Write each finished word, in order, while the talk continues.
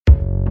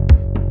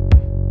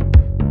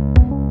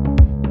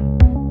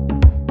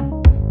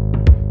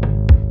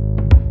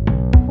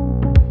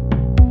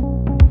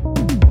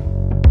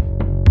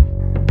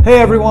Hey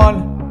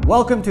everyone,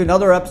 welcome to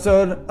another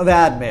episode of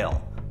Ad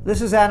Mail.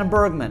 This is Adam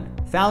Bergman,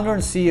 founder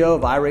and CEO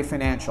of IRA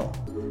Financial.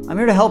 I'm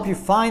here to help you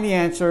find the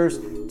answers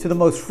to the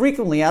most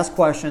frequently asked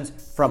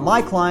questions from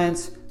my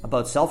clients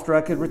about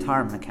self-directed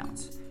retirement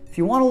accounts. If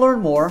you want to learn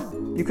more,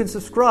 you can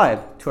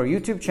subscribe to our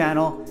YouTube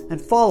channel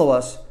and follow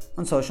us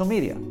on social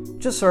media.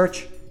 Just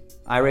search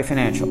IRA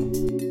Financial.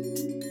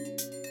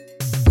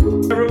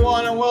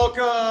 Everyone, and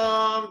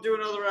welcome to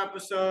another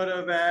episode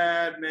of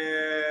Ad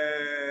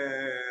Mail.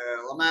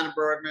 I'm Adam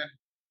Bergman,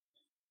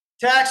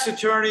 tax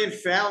attorney and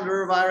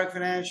founder of IRA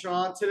Financial.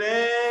 On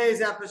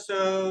today's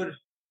episode,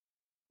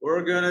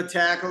 we're going to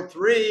tackle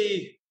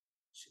three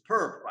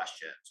superb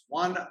questions.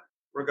 One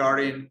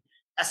regarding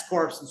S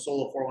Corps and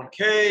solo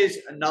 401ks,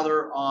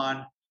 another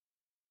on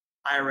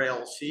IRA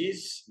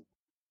LLCs,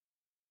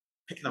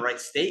 picking the right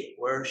state.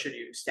 Where should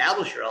you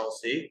establish your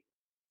LLC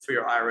for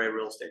your IRA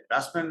real estate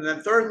investment? And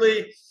then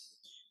thirdly,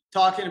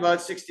 talking about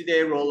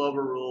 60-day rollover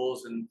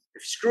rules. And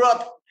if you screw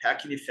up, how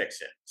can you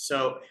fix it?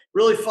 So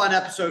really fun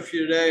episode for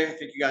you today. I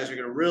think you guys are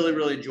going to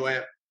really enjoy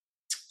it.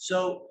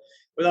 So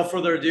without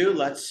further ado,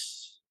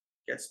 let's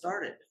get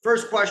started.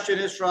 First question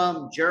is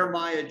from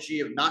Jeremiah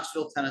G. of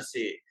Knoxville,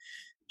 Tennessee.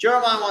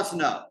 Jeremiah wants to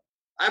know,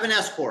 I have an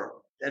S Corp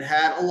that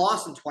had a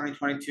loss in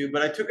 2022,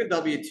 but I took a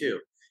W-2.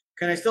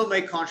 Can I still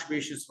make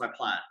contributions to my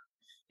plan?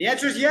 The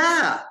answer is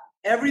yeah.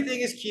 Everything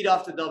is keyed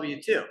off to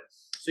W-2.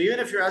 So even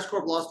if your S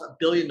Corp lost $1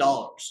 billion,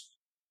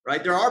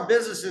 right? There are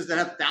businesses that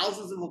have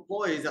thousands of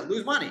employees that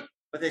lose money,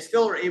 but they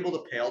still are able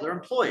to pay all their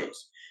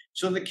employees.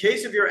 So in the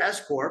case of your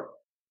S Corp,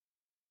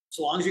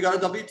 so long as you got a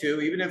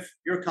W-2, even if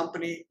your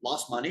company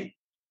lost money,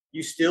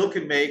 you still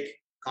can make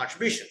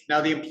contributions.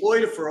 Now the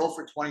employee deferral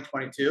for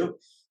 2022, which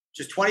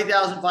is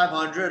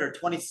 $20,500 or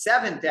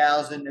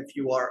 $27,000 if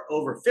you are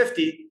over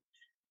 50,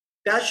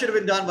 that should have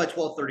been done by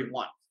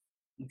 12/31.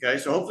 Okay,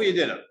 so hopefully you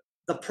did it.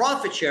 The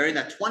profit sharing,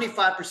 that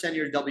 25% of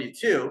your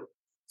W-2,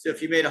 so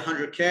if you made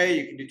 100K,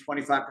 you can do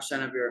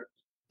 25% of your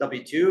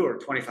W-2 or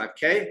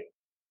 25K.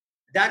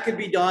 That could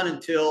be done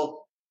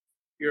until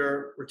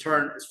your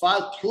return is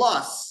filed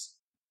plus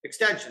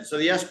extension. So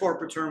the S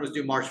Corp return was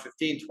due March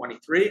 15,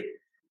 23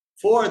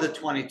 for the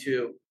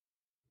 22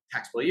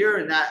 taxable year,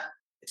 and that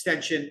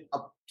extension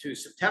up to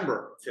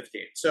September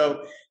 15.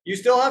 So you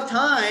still have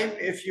time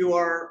if you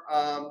are,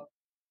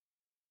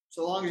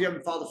 so long as you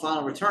haven't filed the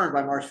final return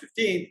by March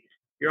 15th,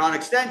 you're on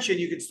extension,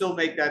 you can still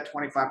make that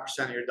 25%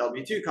 of your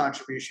W-2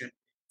 contribution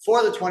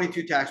for the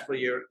 22 taxable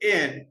year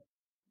in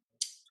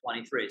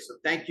 23. So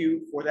thank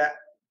you for that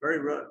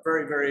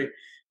very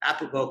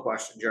apropos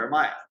question,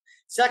 Jeremiah.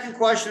 Second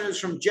question is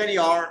from Jenny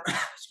R.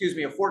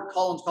 of Fort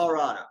Collins,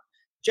 Colorado.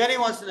 Jenny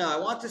wants to know, I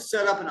want to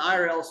set up an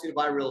IRA LLC to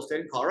buy real estate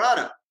in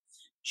Colorado.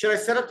 Should I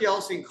set up the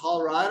LLC in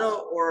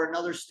Colorado or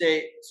another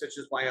state such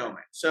as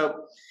Wyoming?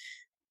 So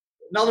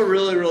another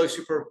really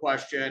superb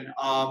question.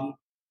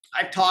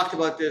 I've talked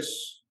about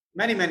this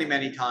many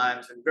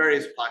times in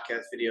various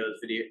podcast videos,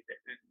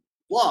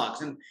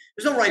 blogs, and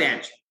there's no right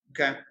answer,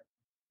 okay?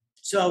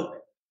 So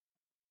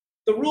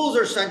the rules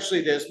are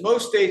essentially this.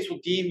 Most states will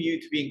deem you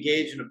to be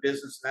engaged in a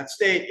business in that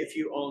state if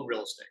you own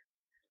real estate.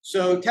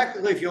 So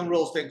technically, if you own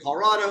real estate in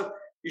Colorado,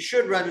 you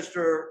should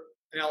register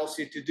an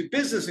LLC to do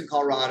business in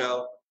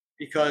Colorado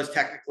because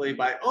technically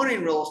by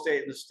owning real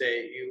estate in the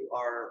state,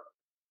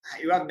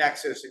 you have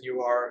nexus and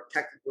you are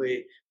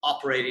technically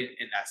operating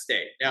in that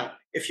state. Now,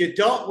 if you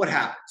don't, what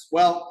happens?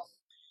 Well,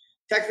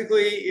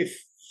 technically, if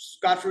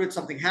God forbid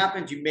something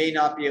happens, you may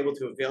not be able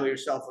to avail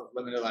yourself of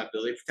limited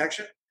liability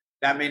protection.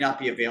 That may not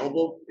be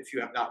available if you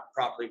have not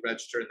properly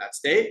registered in that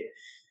state.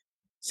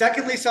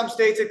 Secondly, some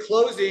states at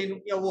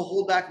closing, will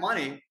hold back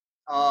money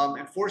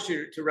and force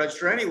you to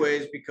register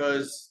anyways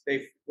because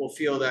they will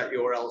feel that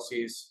your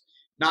LLC is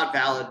not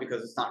valid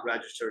because it's not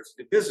registered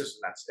to do business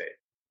in that state.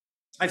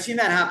 I've seen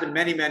that happen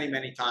many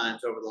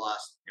times over the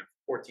last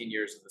 14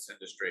 years in this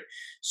industry.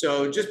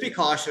 So just be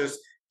cautious.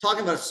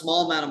 Talking about a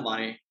small amount of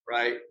money,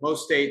 right?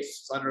 Most states,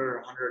 it's under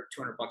 100,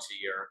 200 bucks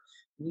a year.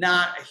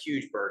 Not a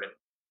huge burden.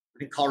 I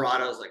think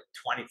Colorado is like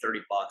 20,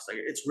 30 bucks. Like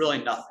it's really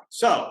nothing.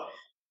 So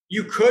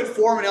you could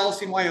form an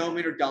LLC in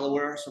Wyoming or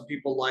Delaware. Some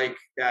people like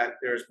that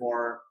there's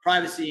more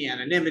privacy,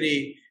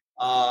 anonymity,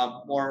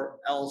 more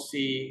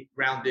LLC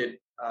grounded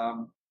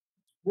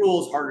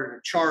rules, harder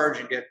to charge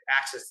and get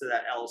access to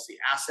that LLC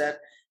asset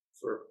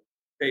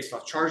based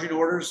off charging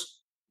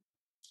orders.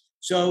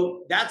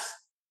 So that's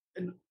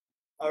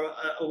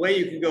a way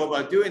you can go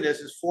about doing this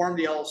is form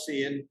the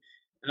LLC in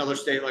another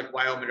state like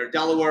Wyoming or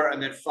Delaware,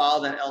 and then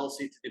file that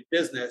LLC to do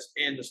business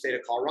in the state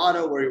of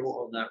Colorado where you will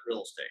own that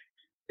real estate.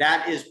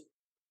 That is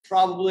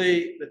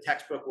probably the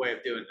textbook way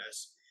of doing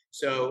this.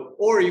 So,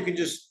 or you can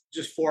just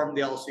form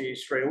the LLC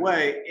straight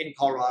away in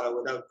Colorado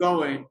without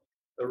going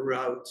the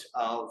route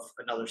of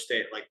another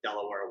state like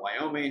Delaware or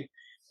Wyoming.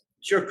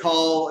 It's your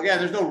call. Again,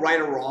 there's no right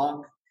or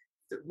wrong.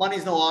 If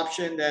money's no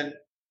option, then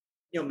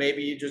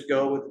maybe you just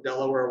go with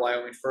Delaware or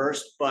Wyoming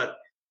first, but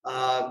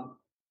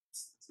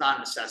it's not a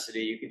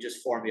necessity. You can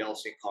just form the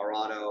LLC in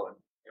Colorado and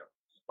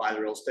buy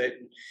the real estate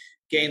and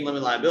gain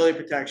limited liability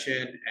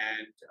protection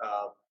and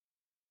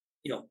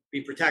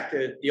be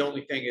protected. The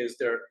only thing is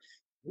there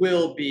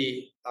will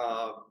be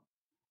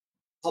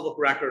public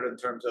record in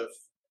terms of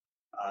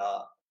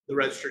the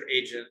registered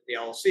agent, the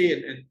LLC,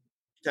 and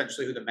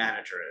potentially who the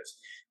manager is.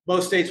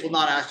 Most states will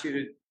not ask you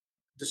to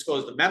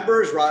disclose the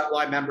members, right?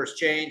 Why members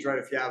change, right?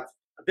 If you have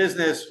a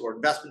business or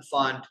investment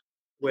fund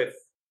with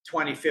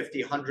 20,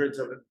 50, hundreds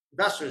of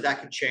investors, that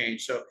can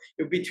change. So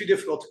it would be too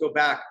difficult to go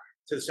back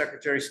to the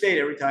Secretary of State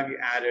every time you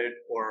added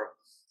or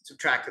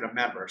subtracted a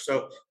member.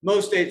 So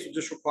most states will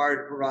just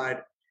require to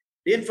provide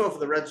the info for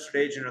the registered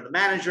agent or the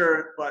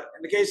manager. But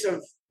in the case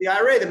of the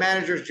IRA, the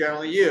manager is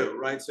generally you,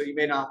 right? So you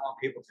may not want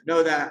people to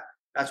know that.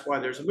 That's why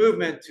there's a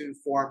movement to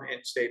form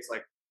in states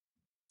like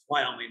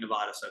Wyoming,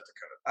 Nevada, South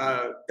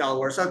Dakota,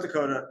 Delaware, South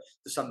Dakota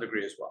to some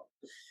degree as well.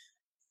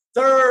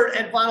 Third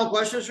and final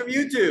question is from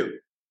YouTube.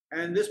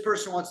 And this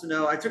person wants to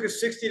know, I took a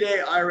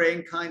 60-day IRA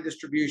in-kind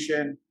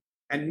distribution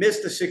and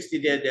missed the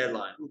 60-day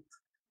deadline.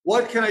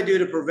 What can I do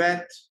to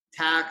prevent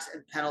tax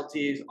and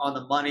penalties on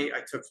the money I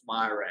took from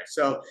my IRA?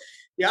 So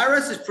the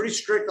IRS is pretty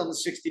strict on the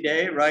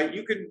 60-day, right?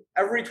 You can,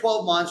 every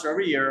 12 months or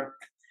every year,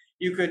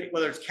 you could,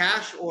 whether it's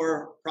cash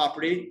or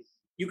property,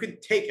 you can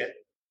take it,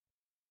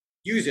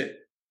 use it,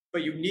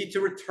 but you need to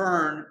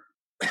return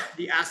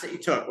the asset you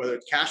took, whether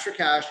it's cash for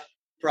cash,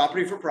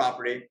 property for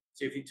property.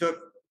 So if you took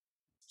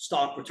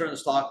stock, return the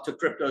stock,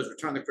 took cryptos,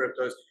 return the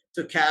cryptos,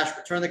 took cash,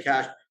 return the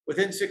cash.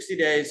 Within 60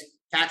 days,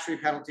 tax-free,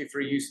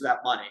 penalty-free use of that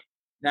money.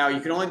 Now, you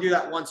can only do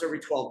that once every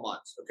 12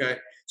 months, okay?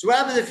 So what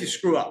happens if you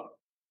screw up?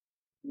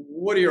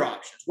 What are your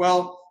options?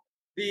 Well,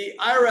 the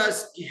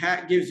IRS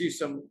gives you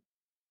some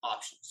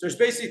options. There's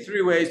basically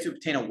three ways to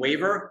obtain a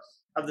waiver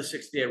of the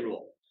 60-day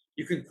rule.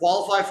 You can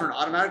qualify for an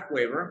automatic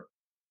waiver.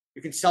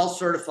 You can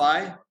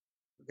self-certify,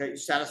 okay, you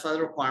satisfy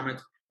the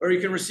requirements, or you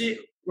can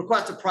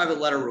request a private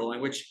letter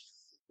ruling, which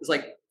is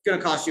like going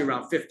to cost you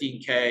around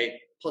 $15K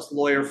plus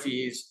lawyer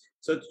fees.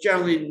 So it's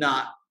generally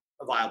not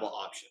a viable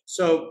option.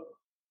 So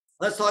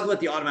let's talk about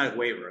the automatic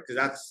waiver because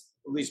that's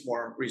at least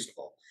more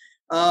reasonable.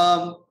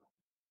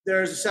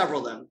 There's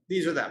several of them.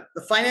 These are them.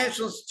 The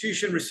financial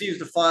institution receives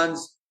the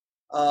funds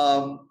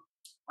on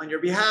your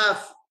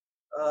behalf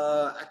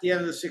at the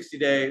end of the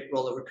 60-day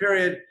rollover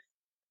period.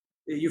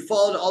 You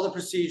followed all the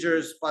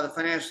procedures by the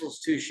financial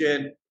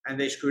institution and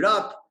they screwed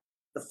up.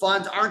 The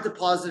funds aren't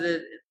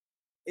deposited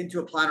into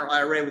a plan or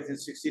IRA within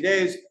 60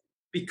 days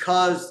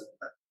because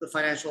the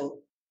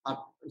financial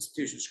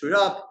institution screwed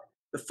up.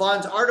 The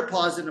funds are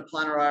deposited in a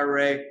plan or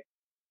IRA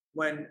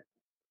when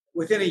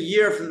within a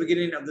year from the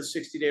beginning of the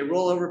 60-day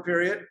rollover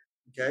period.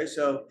 Okay,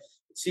 so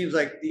it seems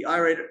like the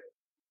IRA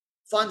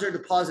funds are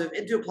deposited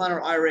into a plan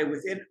or IRA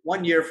within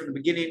 1 year from the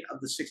beginning of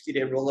the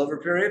 60-day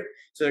rollover period.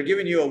 So they're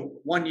giving you a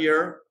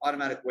 1-year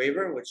automatic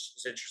waiver, which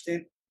is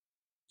interesting.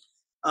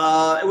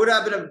 It would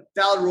have been a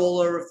valid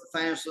rollover if the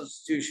financial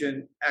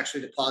institution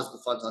actually deposited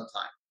the funds on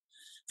time.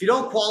 If you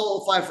don't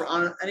qualify for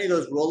any of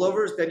those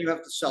rollovers, then you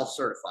have to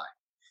self-certify.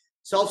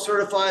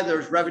 Self-certify,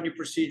 there's revenue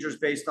procedures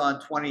based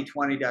on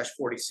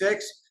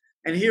 2020-46.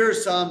 And here are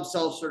some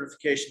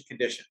self-certification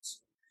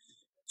conditions.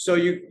 So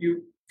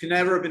you can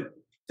never have been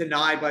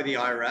denied by the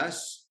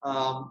IRS.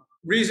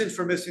 Reasons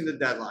for missing the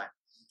deadline.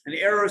 An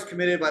error was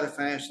committed by the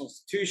financial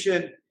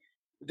institution.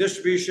 The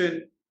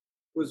distribution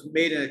was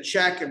made in a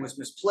check and was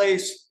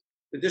misplaced.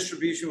 The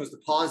distribution was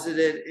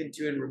deposited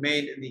into and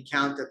remained in the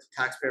account that the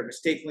taxpayer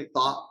mistakenly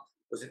thought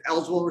was an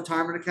eligible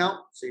retirement account.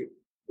 So it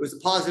was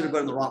deposited, but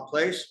in the wrong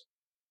place.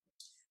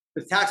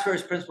 The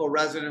taxpayer's principal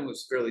resident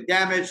was severely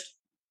damaged.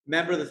 A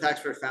member of the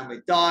taxpayer family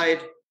died.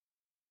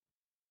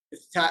 If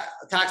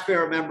a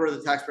taxpayer or member of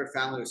the taxpayer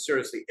family was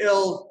seriously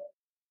ill,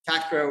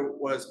 taxpayer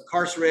was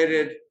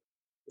incarcerated,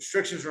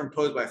 restrictions were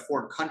imposed by a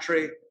foreign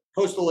country,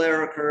 postal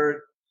error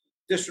occurred,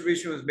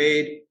 distribution was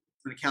made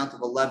on account of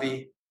a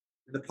levy,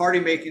 and the party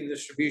making the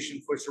distribution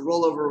for which the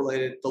rollover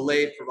related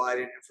delayed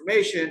providing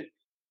information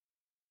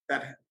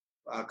that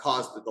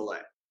caused the delay.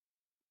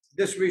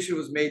 The distribution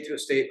was made to a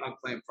state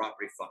unclaimed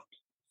property fund.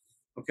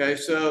 Okay,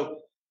 so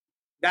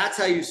that's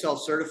how you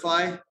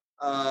self-certify.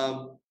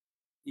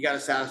 You got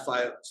to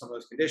satisfy some of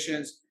those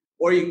conditions,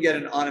 or you can get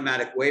an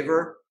automatic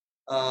waiver.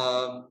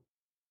 But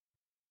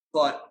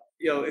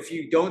if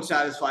you don't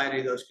satisfy any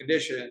of those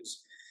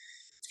conditions,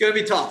 it's going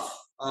to be tough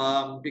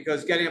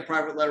because getting a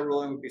private letter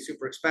ruling would be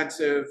super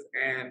expensive,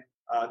 and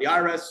the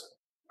IRS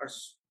are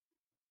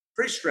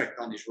pretty strict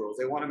on these rules.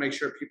 They want to make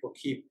sure people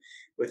keep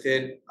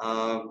within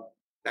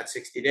that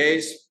 60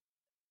 days.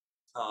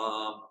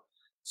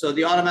 So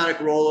the automatic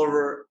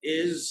rollover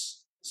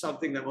is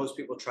something that most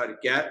people try to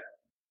get.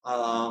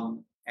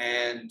 The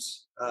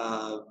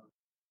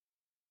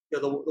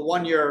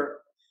 1 year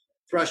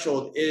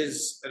threshold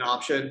is an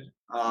option.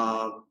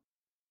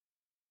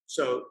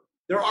 So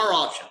there are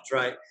options,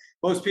 right?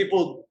 Most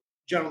people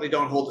generally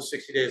don't hold the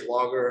 60 days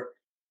longer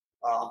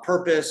on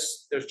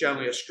purpose. There's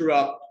generally a screw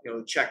up,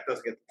 the check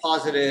doesn't get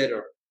deposited,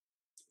 or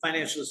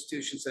financial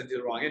institution sends you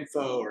the wrong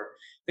info, or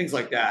things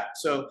like that.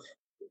 So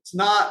it's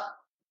not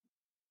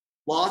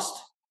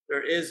lost.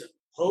 There is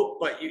hope,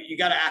 but you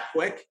got to act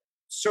quick.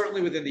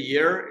 Certainly within the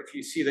year if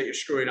you see that you're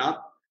screwing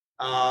up.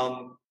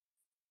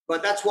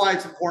 But that's why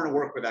it's important to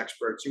work with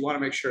experts. You want to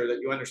make sure that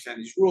you understand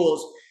these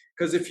rules,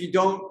 because if you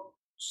don't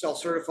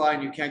self-certify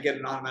and you can't get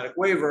an automatic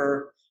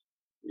waiver,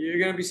 you're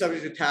going to be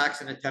subject to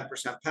tax and a 10%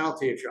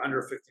 penalty if you're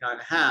under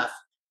 59.5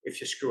 if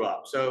you screw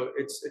up. So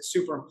it's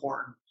super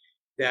important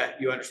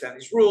that you understand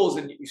these rules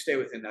and you stay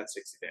within that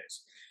 60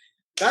 days.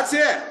 That's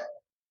it.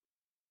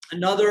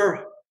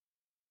 Another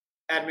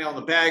ad mail in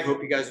the bag.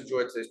 Hope you guys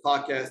enjoyed today's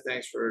podcast.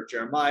 Thanks for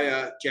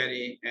Jeremiah,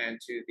 Jenny, and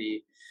to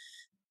the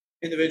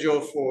individual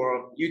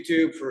for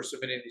YouTube for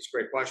submitting these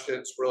great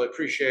questions. Really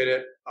appreciate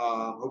it.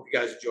 Hope you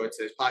guys enjoyed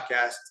today's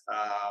podcast.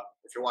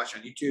 If you're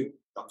watching on YouTube,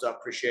 thumbs up,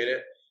 appreciate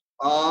it.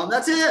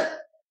 That's it.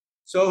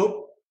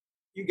 So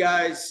you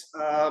guys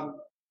have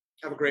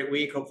a great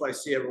week. Hopefully I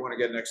see everyone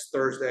again next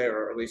Thursday,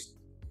 or at least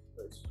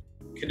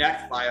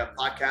connect via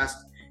podcast.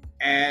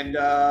 And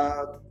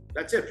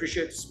that's it.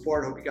 Appreciate the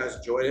support. Hope you guys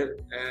enjoyed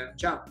it. And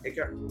ciao. Take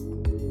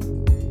care.